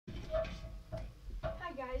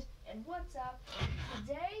and what's up?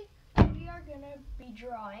 Today we are going to be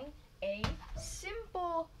drawing a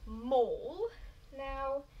simple mole.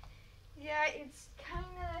 Now, yeah, it's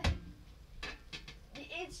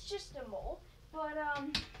just a mole, but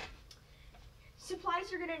supplies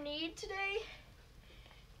you're going to need today,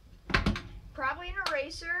 probably an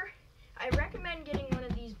eraser. I recommend getting one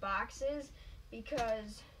of these boxes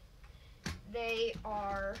because they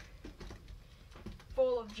are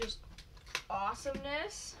full of just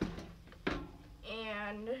awesomeness,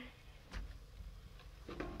 and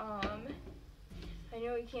I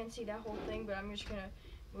know you can't see that whole thing, but I'm just gonna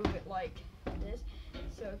move it like this.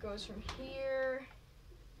 So it goes from here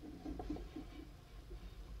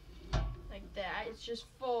like that. It's just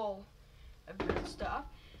full of good stuff,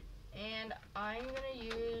 and I'm gonna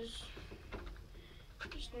use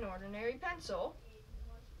just an ordinary pencil,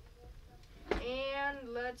 and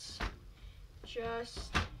let's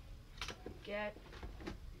just get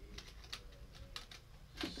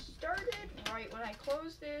started right when I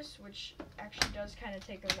close this, which actually does kind of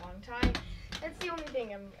take a long time. That's the only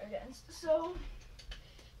thing I'm against. So,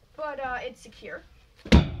 but it's secure.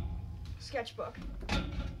 Sketchbook.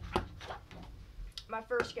 My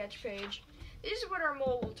first sketch page. This is what our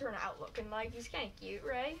mole will turn out looking like. He's kind of cute,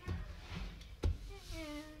 right?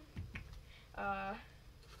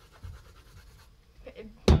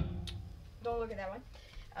 Don't look at that one.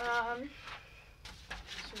 So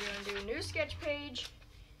we're gonna do a new sketch page,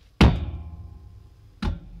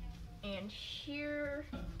 and here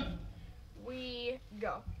we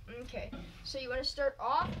go. Okay, so you want to start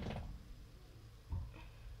off.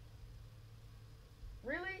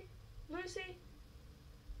 Really, Lucy?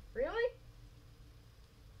 Really?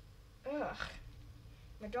 Ugh,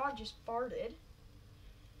 my dog just farted.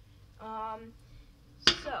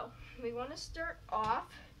 So we want to start off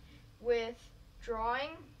with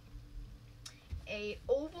drawing a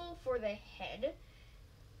oval for the head,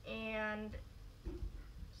 and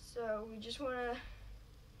so we just want to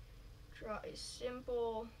draw a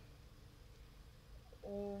simple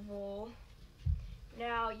oval.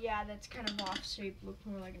 Now, yeah, that's kind of off shape, look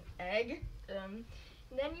more like an egg. Then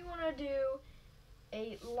you want to do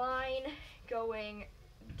a line going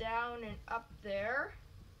down and up there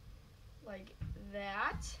like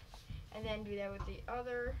that, and then do that with the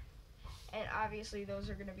other, and obviously those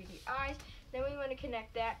are going to be the eyes. Then we want to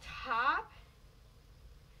connect that top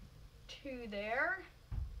to there,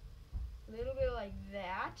 a little bit like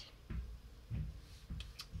that,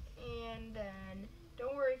 and then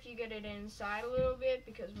don't worry if you get it inside a little bit,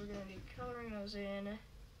 because we're going to be coloring those in.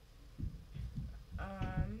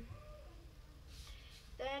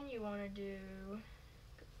 Then you want to do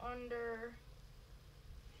under,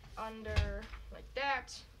 like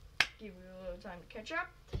that. Give you a little time to catch up,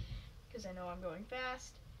 because I know I'm going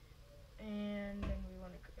fast. And then we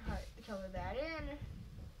want to color that in.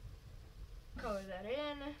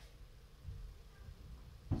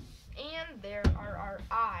 And there are our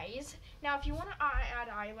eyes. Now, if you want to add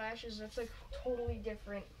eyelashes, that's a totally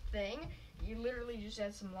different thing. You literally just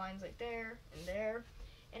add some lines like there and there,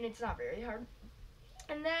 and it's not very hard.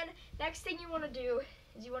 And then next thing you want to do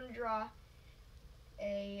is you want to draw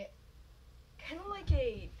a kind of like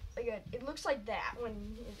a it looks like that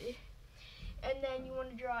and then you want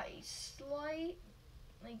to draw a slight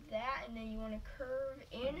like that, and then you want to curve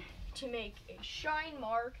in to make a shine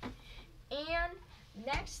mark. And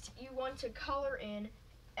next you want to color in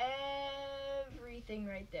everything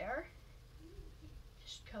right there.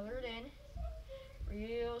 Just color it in,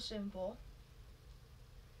 real simple.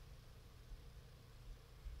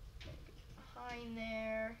 Behind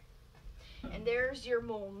there, and there's your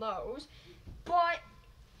mole nose. But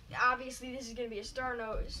obviously this is going to be a star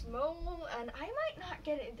nose mole, and I might not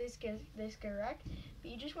get it this correct,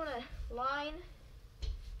 but you just want to line,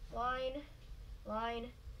 line,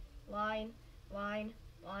 line, line, line,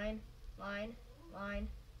 line, line, line,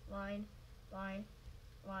 line, line,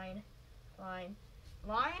 line, line,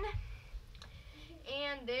 line,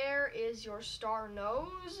 and there is your star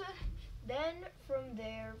nose. Then from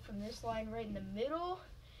there, from this line right in the middle,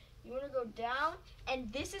 you want to go down,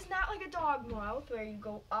 and this is not like a dog mouth where you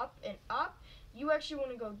go up and up. You actually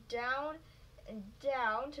want to go down and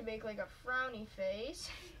down to make like a frowny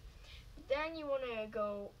face. Then you want to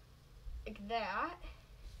go like that.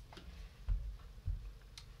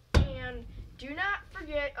 And do not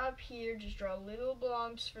forget up here, just draw little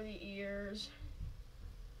bumps for the ears.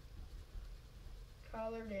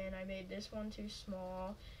 Colored in. I made this one too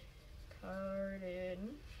small. Colored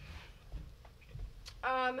in.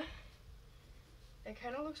 It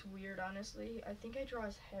kind of looks weird, honestly. I think I draw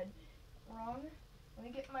his head wrong. Let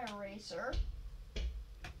me get my eraser.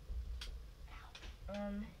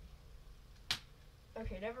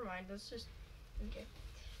 Okay, never mind. Let's just, okay.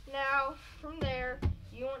 Now, from there,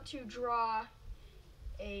 you want to draw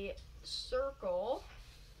a circle.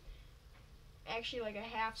 Actually, like a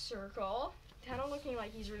half circle. Kind of looking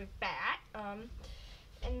like he's really fat.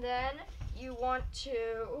 And then you want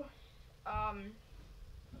to,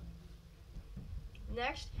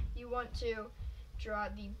 next, you want to draw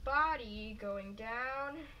the body going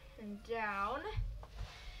down and down.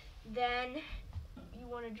 Then you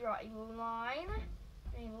want to draw a line,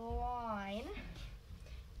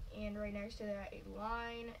 and right next to that a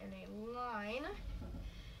line and a line,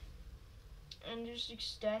 and just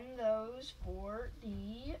extend those for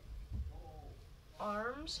the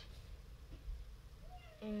arms,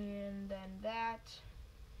 and then that,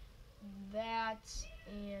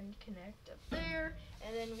 and connect up there,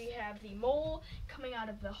 and then we have the mole coming out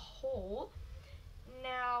of the hole.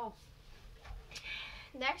 Now,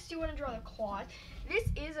 next you want to draw the claws. This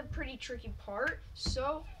is a pretty tricky part,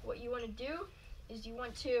 so what you want to do is you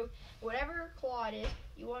want to, whatever claw it is,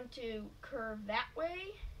 you want to curve that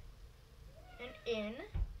way and in,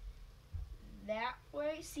 that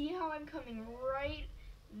way. See how I'm coming right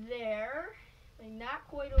there, like not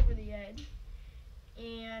quite over the edge,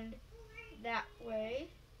 and that way,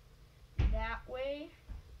 that way,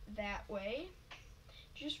 that way.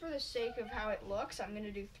 Just for the sake of how it looks, I'm going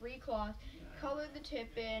to do 3 claws, color the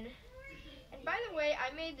tip in. And by the way,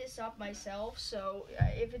 I made this up myself, so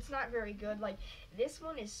if it's not very good, like this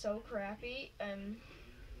one is so crappy.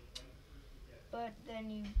 But then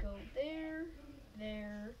you go there,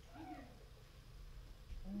 there,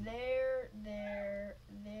 there, there,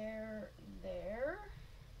 there, there.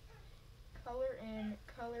 Color in,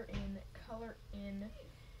 color in, color in,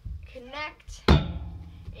 connect,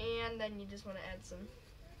 and then you just want to add some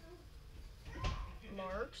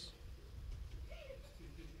marks.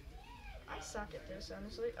 I suck at this,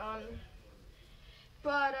 honestly.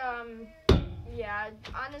 Yeah,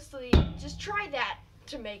 honestly, just try that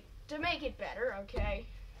to make it better, okay?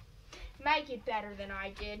 Make it better than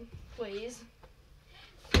I did, please.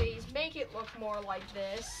 Please, make it look more like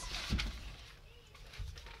this.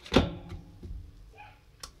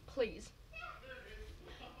 Please.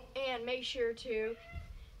 And make sure to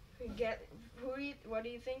get, what do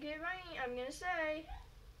you think I'm gonna say?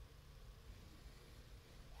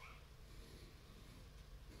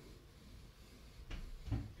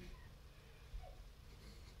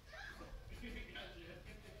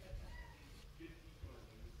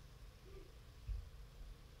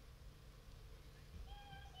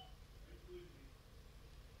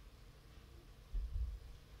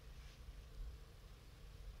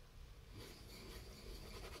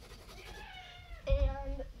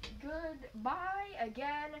 Goodbye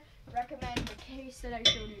again. Recommend the case that I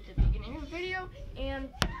showed you at the beginning of the video, and